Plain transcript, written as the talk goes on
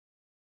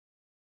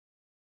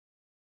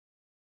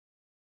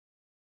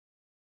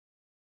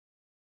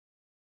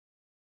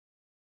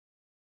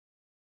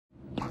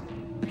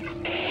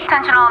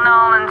Attention all New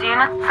Orleans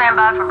units, stand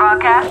by for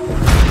broadcast.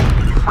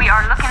 We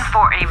are looking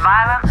for a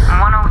Violet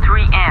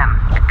 103M,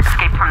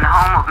 escaped from the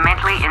home of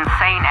mentally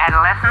insane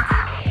adolescents.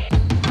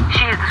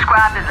 She is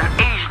described as an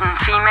Asian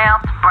female,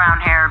 brown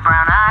hair,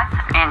 brown eyes,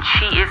 and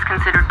she is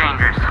considered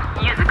dangerous.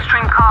 Use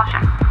extreme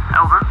caution.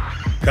 Over.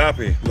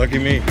 Copy. Lucky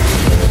me.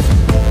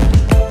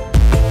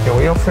 Yo,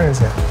 where your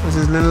friends at? Was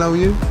this little old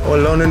you? All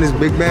alone in this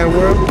big bad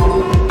world?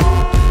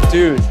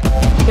 Dude.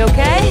 You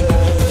okay?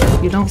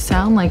 You don't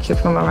sound like you're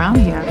from around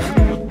here.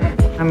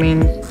 I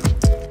mean,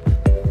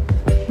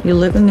 you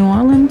live in New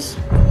Orleans?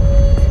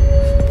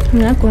 I'm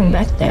not going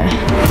back there.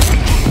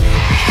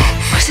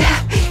 What's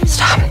that?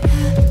 Stop.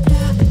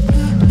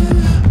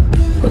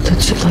 What,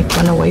 did you, like,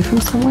 run away from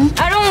somewhere?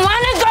 I don't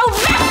want to go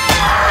back!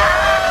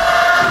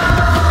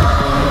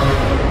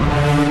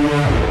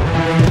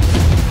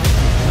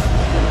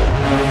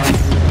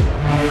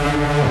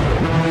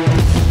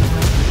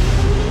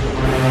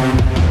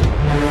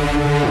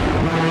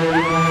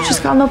 She's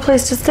got no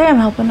place to stay. I'm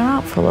helping her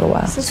out for a little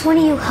while. Since when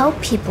do you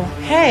help people?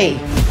 Hey!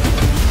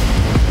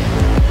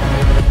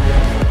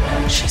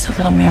 She's a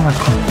little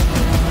miracle.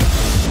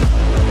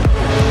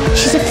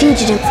 She's a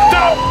fugitive.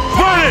 Stop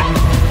running!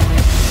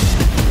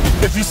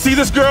 If you see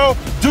this girl,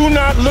 do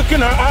not look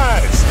in her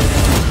eyes.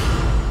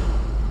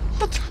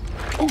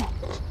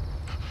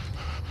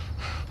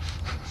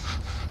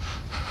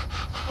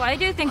 Why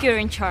do you think you're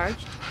in charge?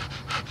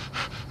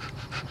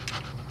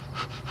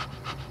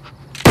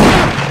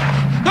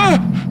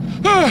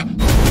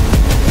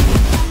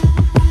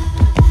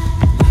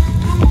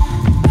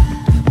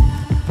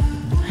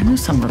 I knew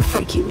something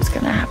freaky was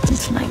gonna happen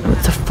tonight.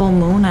 It's a full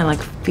moon. I like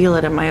feel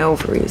it in my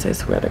ovaries, I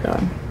swear to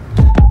God.